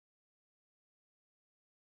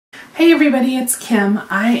Hey everybody, it's Kim.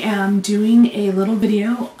 I am doing a little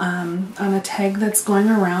video on a tag that's going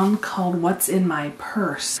around called What's in My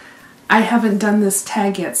Purse. I haven't done this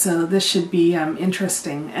tag yet, so this should be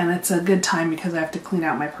interesting, and it's a good time because I have to clean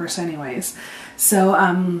out my purse anyways.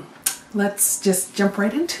 So let's just jump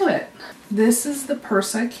right into it. This is the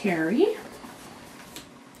purse I carry.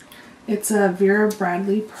 It's a Vera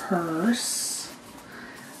Bradley purse,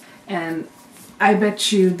 and I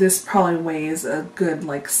bet you this probably weighs a good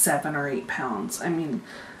like 7 or 8 pounds. I mean,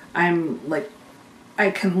 I'm like, I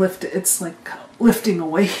can lift it. It's like lifting a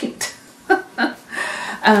weight. The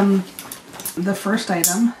first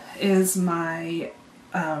item is my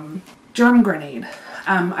Germ Grenade.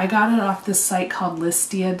 I got it off this site called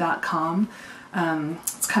listia.com.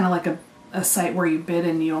 It's kind of like a site where you bid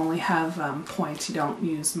and you only have points. You don't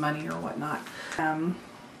use money or whatnot.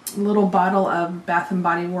 Little bottle of Bath &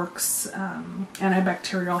 Body Works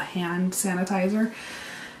antibacterial hand sanitizer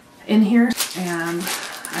in here, and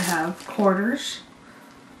I have quarters.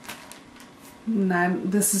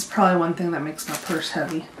 And this is probably one thing that makes my purse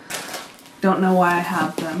heavy. Don't know why I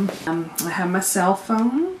have them. I have my cell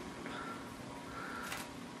phone.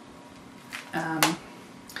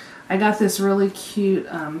 I got this really cute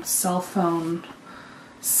cell phone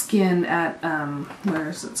skin at, where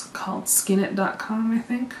is it called? Skinit.com, I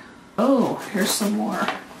think. Oh, here's some more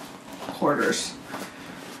quarters.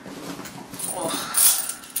 Oh,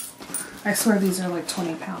 I swear these are like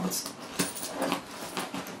 20 pounds.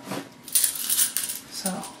 So,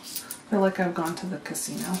 I feel like I've gone to the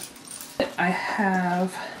casino. I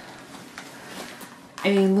have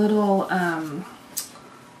a little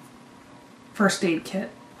first aid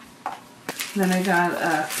kit. Then I got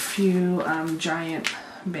a few giant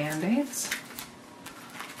Band-Aids.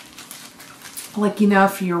 Like, you know,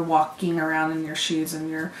 if you're walking around in your shoes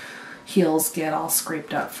and your heels get all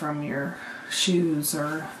scraped up from your shoes,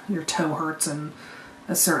 or your toe hurts and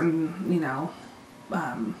a certain, you know,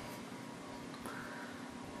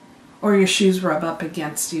 or your shoes rub up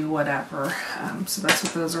against you, whatever. So that's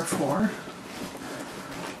what those are for.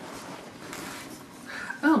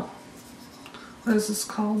 Oh, what is this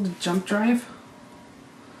called? Jump drive?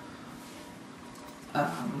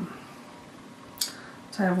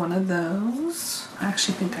 So I have one of those. I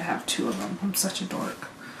actually think I have 2 of them. I'm such a dork.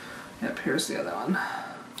 Yep, here's the other one.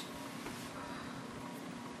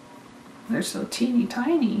 They're so teeny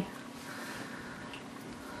tiny.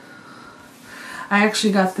 I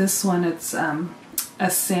actually got this one. It's a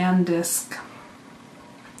SanDisk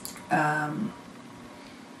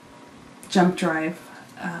jump drive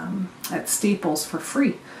at Staples for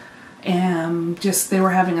free. And just, they were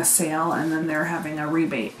having a sale, and then they're having a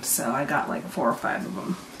rebate, so I got like 4 or 5 of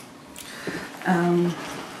them.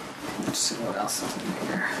 Let's see what else is in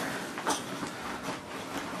here.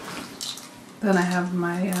 Then I have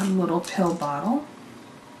my little pill bottle.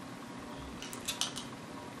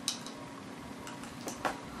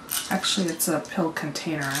 Actually, it's a pill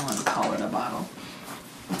container. I wouldn't call it a bottle.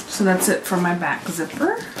 So that's it for my back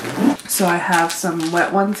zipper. So I have some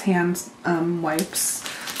Wet Ones hand wipes.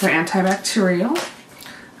 They're antibacterial.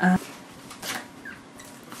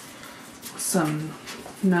 Some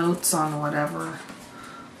notes on whatever,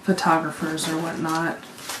 photographers or whatnot.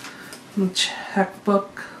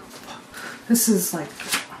 Checkbook. This is like,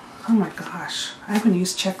 oh my gosh, I haven't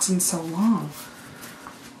used checks in so long.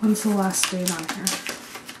 When's the last date on here?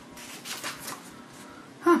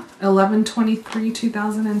 Huh,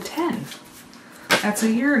 11/23/2010. That's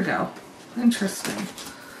a year ago. Interesting.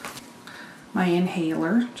 My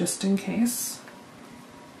inhaler, just in case.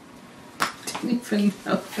 Didn't even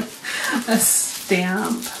know. A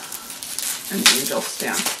stamp. An angel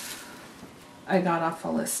stamp. I got off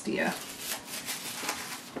of Listia.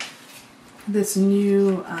 This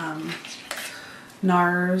new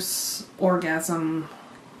NARS Orgasm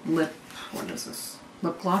lip, what is this?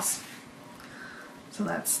 Lip gloss. So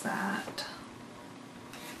that's that.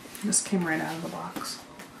 This came right out of the box.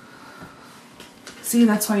 See,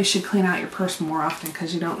 that's why you should clean out your purse more often,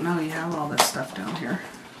 because you don't know you have all this stuff down here.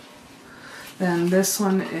 Then this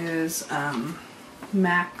one is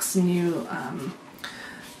MAC's new,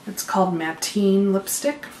 it's called Mattine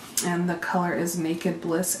lipstick, and the color is Naked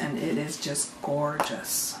Bliss, and it is just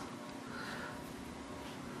gorgeous.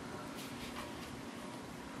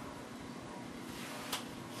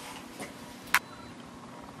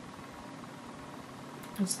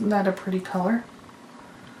 Isn't that a pretty color?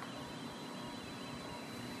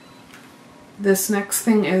 This next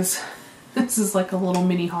thing is, this is like a little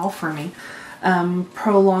mini haul for me.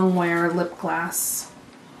 Pro Long Wear lip gloss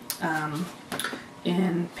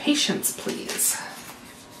in Patience Please.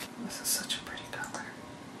 This is such a pretty color.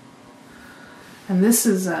 And this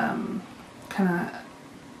is kind of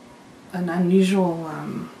an unusual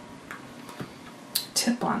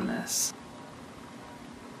tip on this.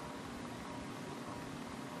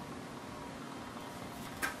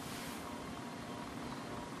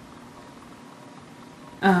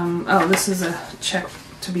 Oh, this is a check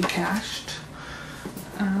to be cashed.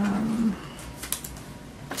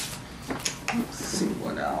 Let's see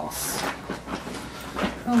what else.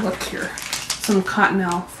 Oh, look here. Some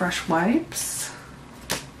Cottonelle fresh wipes.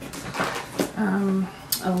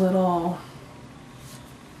 A little,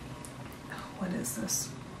 what is this?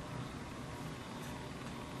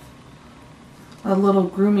 A little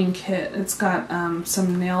grooming kit. It's got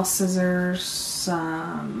some nail scissors,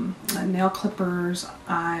 some nail clippers,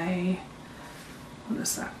 what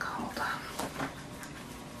is that called?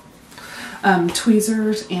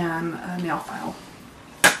 Tweezers, and a nail file.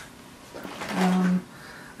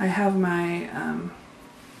 I have my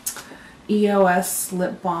EOS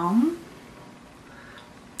lip balm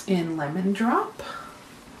in Lemon Drop.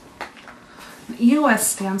 EOS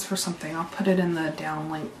stands for something. I'll put it in the down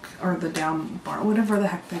link, or the down bar, whatever the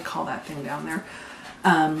heck they call that thing down there,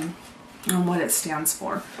 and what it stands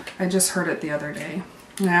for. I just heard it the other day,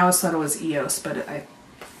 and I always thought it was EOS, but I'm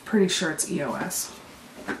pretty sure it's EOS.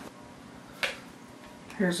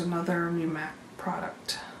 Here's another new MAC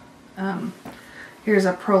product. Here's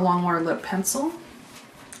a Pro Longwear lip pencil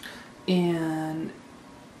in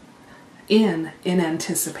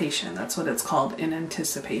Anticipation. That's what it's called, In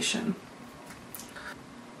Anticipation.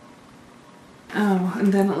 Oh,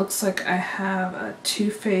 and then it looks like I have a Too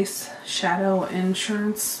Faced Shadow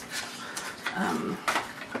Insurance.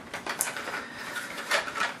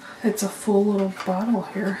 It's a full little bottle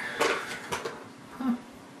here. Huh.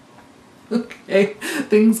 Okay,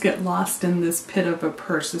 things get lost in this pit of a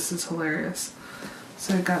purse. This is hilarious.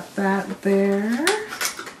 So I got that there.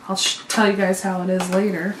 I'll tell you guys how it is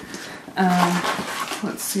later.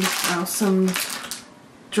 Let's see. Oh, some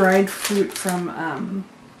dried fruit from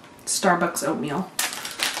Starbucks oatmeal.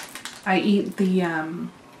 I eat the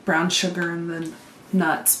brown sugar and the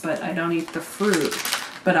nuts, but I don't eat the fruit.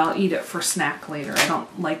 But I'll eat it for snack later. I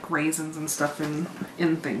don't like raisins and stuff in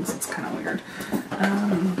things. It's kind of weird.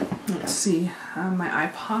 Let's see. My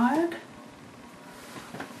iPod.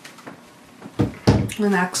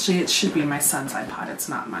 And actually, it should be my son's iPod. It's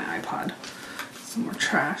not my iPod. Some more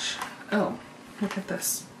trash. Oh, look at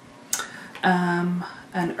this. An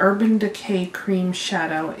Urban Decay Cream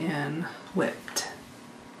Shadow in Whipped.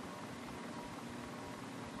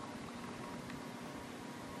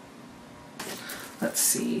 Let's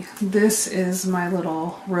see. This is my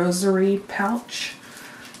little rosary pouch.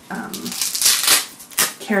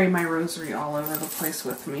 Carry my rosary all over the place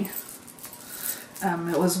with me.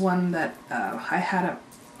 It was one that I had at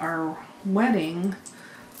our wedding,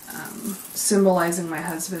 symbolizing my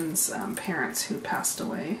husband's parents who passed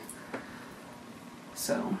away.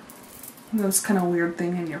 So, that's kind of a weird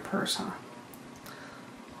thing in your purse, huh?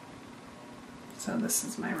 So this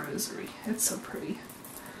is my rosary. It's so pretty.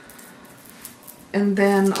 And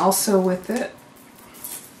then also with it,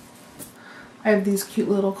 I have these cute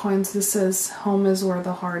little coins. This says, "Home is where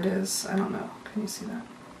the heart is." I don't know. Can you see that?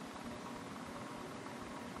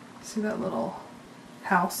 See that little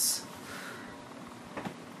house?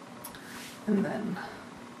 And then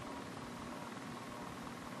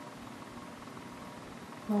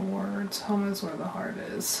the words, "Home is where the heart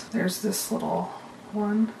is." There's this little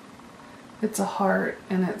one. It's a heart,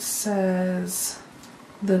 and it says,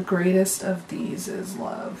 "The greatest of these is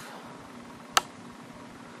love."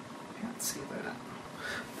 Can't see that.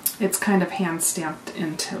 It's kind of hand stamped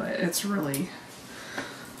into it. It's really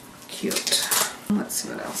cute. Let's see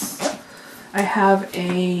what else. I have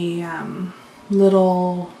a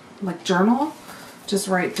little like journal. Just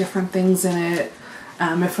write different things in it.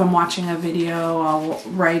 If I'm watching a video, I'll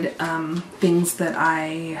write things that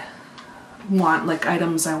I want, like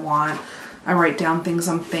items I want. I write down things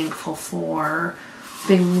I'm thankful for.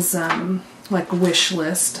 Things like wish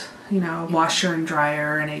list, you know, washer and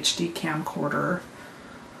dryer, an HD camcorder,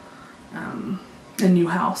 a new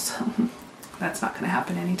house. That's not going to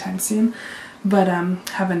happen anytime soon. But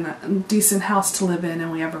having a decent house to live in,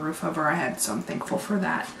 and we have a roof over our head, so I'm thankful for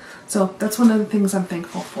that. So that's one of the things I'm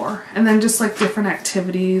thankful for. And then just like different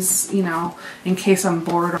activities, you know, in case I'm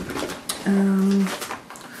bored.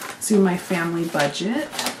 See my family budget.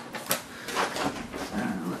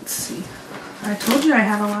 Let's see. I told you I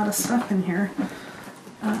had a lot of stuff in here.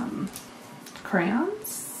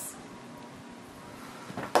 Crayons.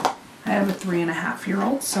 I have a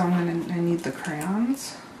 3.5-year-old, so I need the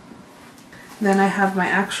crayons. Then I have my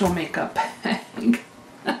actual makeup bag.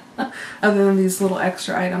 other than these little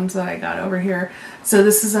extra items that I got over here. So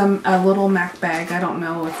this is a little MAC bag. I don't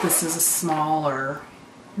know if this is a small or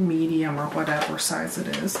medium or whatever size it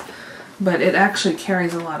is, but it actually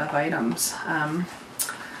carries a lot of items. I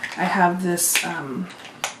have this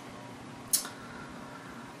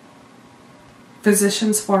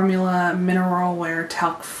Physicians Formula Mineral Wear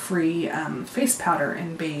Talc-Free face powder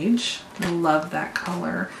in beige. I love that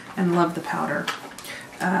color and love the powder.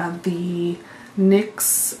 The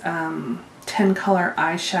NYX 10 color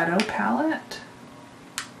eyeshadow palette.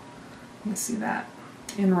 Let me see that.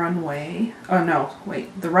 In Runway. Oh no,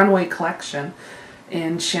 wait. The Runway collection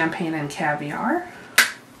in Champagne and Caviar.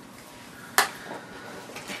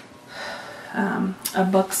 A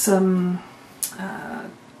Buxom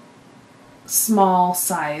small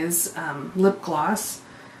size lip gloss.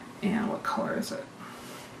 And what color is it?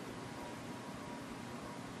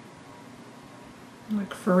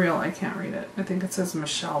 Like, for real, I can't read it. I think it says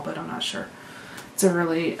Michelle, but I'm not sure. It's a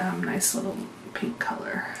really nice little pink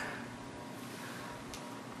color.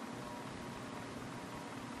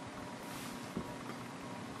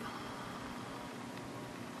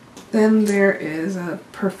 Then there is a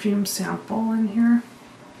perfume sample in here.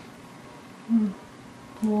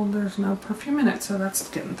 Well, there's no perfume in it, so that's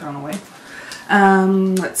getting thrown away.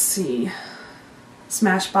 Let's see.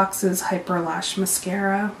 Smashbox's Hyper Lash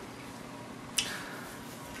Mascara.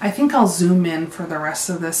 I think I'll zoom in for the rest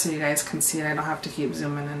of this so you guys can see it. I don't have to keep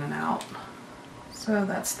zooming in and out. So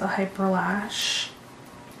that's the Hyper Lash.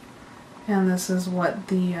 And this is what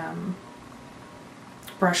the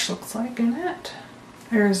brush looks like in it.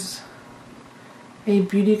 There's a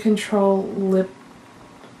Beauty Control lip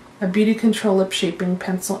shaping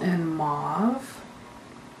pencil in mauve.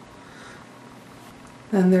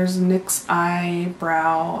 Then there's NYX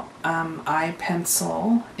eyebrow eye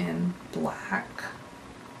pencil in black.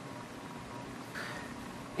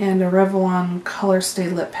 And a Revlon Color Stay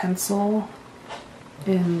lip pencil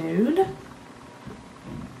in nude.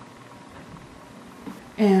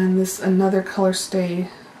 And this another Color Stay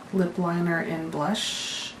lip liner in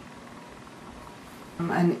blush.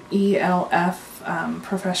 An ELF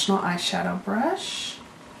professional eyeshadow brush.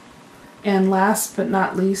 And last but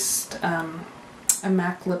not least, a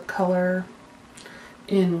MAC lip color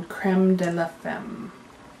in Creme de la Femme.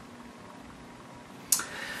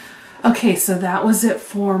 Okay, so that was it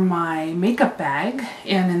for my makeup bag.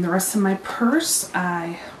 And in the rest of my purse,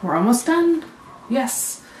 we're almost done.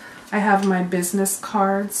 Yes, I have my business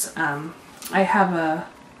cards. I have a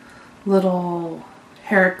little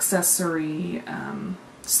hair accessory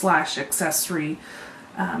slash accessory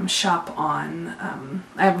shop on.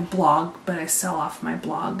 I have a blog, but I sell off my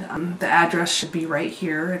blog. The address should be right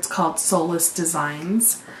here. It's called Solace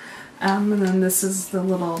Designs. And then this is the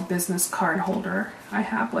little business card holder I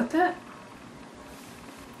have with it.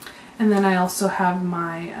 And then I also have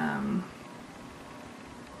my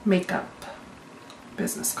makeup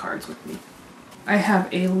business cards with me. I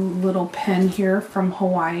have a little pen here from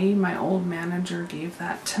Hawaii. My old manager gave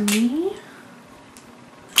that to me.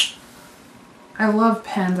 I love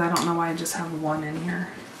pens. I don't know why I just have one in here.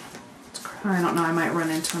 I don't know. I might run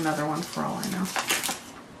into another one for all I know.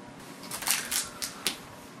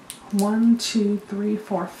 1, 2, 3,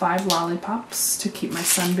 4, 5 lollipops to keep my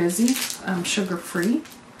son busy. Sugar-free.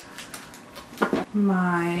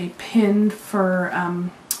 My pin for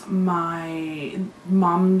my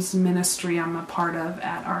mom's ministry I'm a part of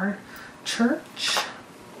at our church.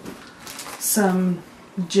 Some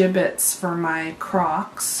gibbets for my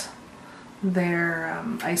Crocs. They're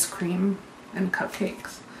ice cream and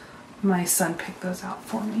cupcakes. My son picked those out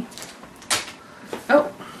for me.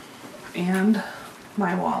 Oh, and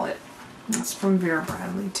my wallet. That's from Vera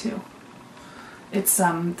Bradley too. It's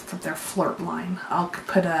for their flirt line. I'll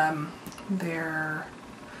put their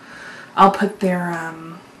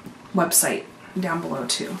website down below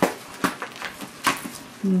too.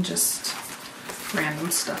 And just random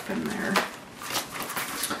stuff in there.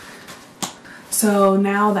 So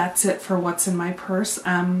now that's it for what's in my purse.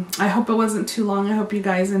 I hope it wasn't too long. I hope you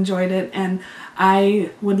guys enjoyed it, and I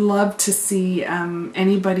would love to see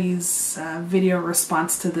anybody's video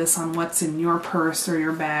response to this on what's in your purse or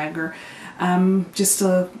your bag, or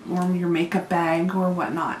or your makeup bag or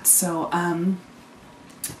whatnot. So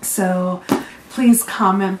please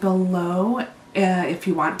comment below if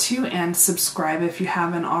you want to, and subscribe if you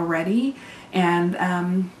haven't already. And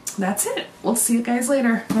that's it. We'll see you guys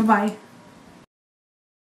later. Bye-bye.